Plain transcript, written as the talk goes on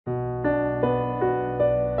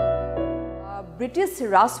British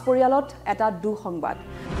ৰাজ পৰিয়ালত এটা দুঃসংবাদ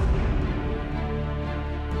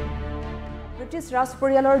ব্ৰিটিছ ৰাজ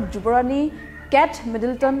পৰিয়ালৰ যুৱৰাণী কেট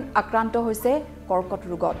মিডলটন আক্ৰান্ত হৈছে কৰ্কট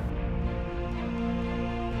ৰোগত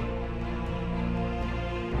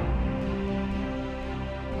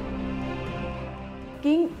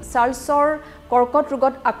কিং চাৰ্লছৰ কৰ্কট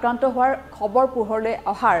ৰোগত আক্ৰান্ত হোৱাৰ খবৰ পোহৰলৈ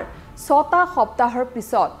অহাৰ 6টা সপ্তাহৰ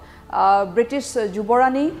পিছত ব্ৰিটিছ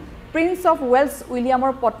যুৱৰাণী প্ৰিন্স অফ ৱেলছ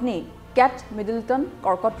উইলিয়ামৰ পত্নী কেট মিডলটন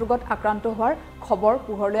কৰ্কট ৰোগত আক্ৰান্ত হোৱাৰ খবৰ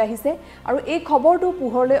পোহৰলৈ আহিছে আৰু এই খবৰটো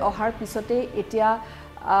পোহৰলৈ অহাৰ পিছতে এতিয়া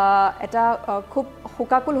এটা খুব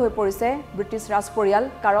হুকাকুল হৈ পৰিছে ব্ৰিটিছ ৰাজ পৰিয়াল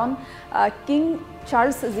কাৰণ কিং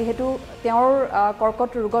চাৰ্লছ যেহেতু তেওঁৰ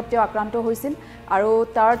কৰ্কট ৰোগত তেওঁ আক্ৰান্ত হৈছিল আৰু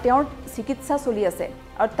তেওঁৰ চিকিৎসা চলি আছে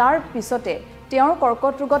আৰু তাৰ পিছতে তেওঁৰ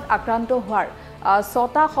কৰ্কট ৰোগত আক্ৰান্ত হোৱাৰ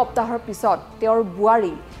 6টা সপ্তাহৰ পিছত তেওঁৰ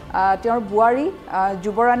বুৱাৰী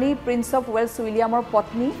যুৱৰাণী প্ৰিন্স অফ ৱেলছ উইলিয়ামৰ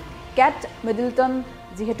পত্নী কেট মিডলটন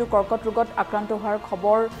যেহেতু কৰ্কট ৰোগত আক্ৰান্ত হোৱাৰ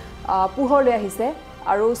খবৰ পোহৰলৈ আহিছে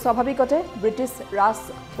আৰু স্বাভাৱিকতে ব্ৰিটিছ ৰাজ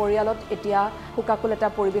পৰিয়ালত এতিয়া হুকাকুল এটা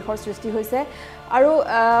পৰিৱেশৰ সৃষ্টি হৈছে আৰু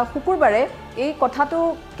শুকুৰবাৰে এই কথাটো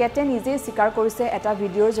কেটে নিজে স্বীকাৰ কৰিছে এটা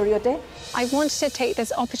ভিডিঅ'ৰ জৰিয়তে I want to take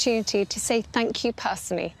this opportunity to say thank you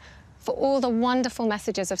personally for all the wonderful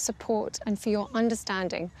messages of support and for your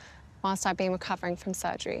understanding whilst I've been recovering from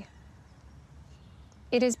surgery.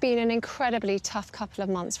 It has been an incredibly tough couple of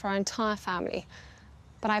months for our entire family,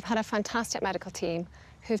 but I've had a fantastic medical team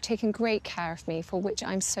who have taken great care of me, for which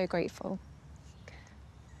I'm so grateful.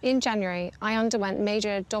 In January, I underwent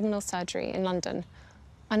major abdominal surgery in London,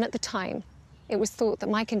 and at the time, it was thought that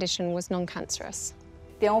my condition was non-cancerous.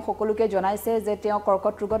 তেওঁ সকলোকে জনাইছে যে তেওঁ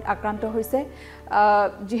কৰ্কট ৰোগত আক্ৰান্ত হৈছে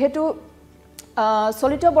যেহেতু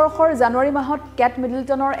চলিত বৰ্ষৰ জানুৱাৰী মাহত কেট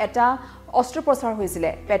মিডলটনৰ এটা অস্ত্ৰোপচাৰ হৈছিল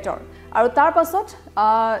পেটৰ আৰু তাৰ পাছত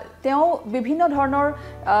তেওঁ বিভিন্ন ধৰণৰ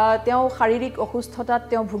তেওঁ শাৰীৰিক অসুস্থতাত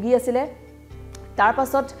তেওঁ ভুগি আছিল তাৰ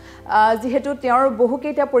পাছত যেহেতু তেওঁৰ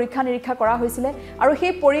বহুকেইটা পৰীক্ষা নিৰীক্ষা কৰা হৈছিল আৰু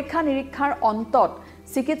সেই পৰীক্ষা নিৰীক্ষাৰ অন্তত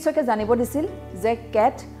চিকিৎসকে জানিব দিছিল যে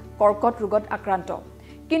কেট কৰ্কট ৰোগত আক্ৰান্ত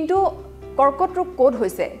কিন্তু কৰ্কট ৰোগ কোড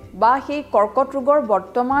হৈছে বা সেই কৰ্কট ৰোগৰ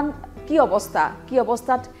বৰ্তমান কি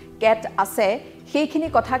অৱস্থাত কেট আছে সেইখিনি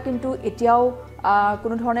কথা কিন্তু এতিয়াও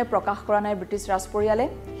কোনো ধৰণে প্ৰকাশ কৰা নাই ব্ৰিটিছ ৰাজ পৰিয়ালে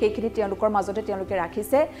সেইখিনি তেওঁলোকৰ মাজতে তেওঁলোকে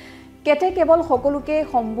ৰাখিছে কেটে কেৱল সকলোকে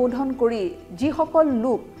সম্বোধন কৰি যিসকল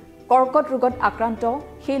লোক কৰ্কট ৰোগত আক্ৰান্ত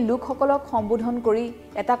সেই লোকসকলক সম্বোধন কৰি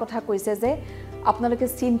এটা কথা কৈছে যে আপোনালোকে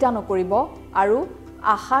চিন্তা নকৰিব আৰু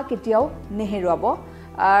আশা কেতিয়াও নেহেৰুৱাব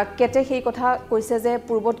কেটে সেই কথা কৈছে যে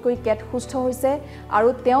পূৰ্বতকৈ কেট সুস্থ হৈছে আৰু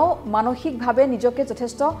তেওঁ মানসিকভাৱে নিজকে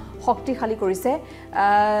যথেষ্ট শক্তিশালী কৰিছে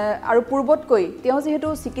আৰু পূৰ্বতকৈ তেওঁ যেহেতু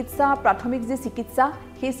চিকিৎসা প্ৰাথমিক যি চিকিৎসা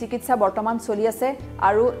সেই চিকিৎসা বৰ্তমান চলি আছে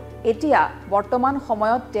আৰু এতিয়া বৰ্তমান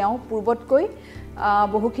সময়ত তেওঁ পূৰ্বতকৈ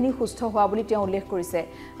বহুখিনি সুস্থ হোৱা বুলি তেওঁ উল্লেখ কৰিছে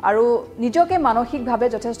আৰু নিজকে মানসিকভাৱে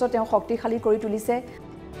যথেষ্ট তেওঁ শক্তিশালী কৰি তুলিছে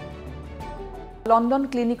লণ্ডন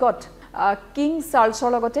ক্লিনিকত কিং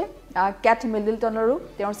চাৰ্লছৰ লগতে কেট মিডলটনৰো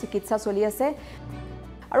তেওঁৰ চিকিৎসা চলি আছে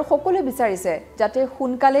আৰু সকলোৱে বিচাৰিছে যাতে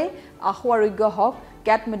সোনকালে আশু আৰোগ্য হওক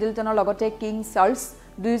কেট মিডলটনৰ লগতে কিং চাৰ্লছ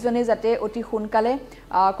দুইজনে যাতে অতি সোনকালে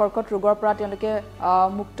কৰ্কট ৰোগৰ পৰা তেওঁলোকে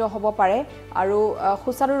মুক্ত হ'ব পাৰে আৰু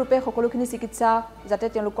সুচাৰুৰূপে সকলোখিনি চিকিৎসা যাতে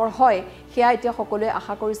তেওঁলোকৰ হয় সেয়া এতিয়া সকলোৱে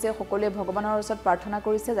আশা কৰিছে সকলোৱে ভগৱানৰ ওচৰত প্ৰাৰ্থনা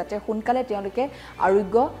কৰিছে যাতে সোনকালে তেওঁলোকে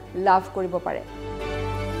আৰোগ্য লাভ কৰিব পাৰে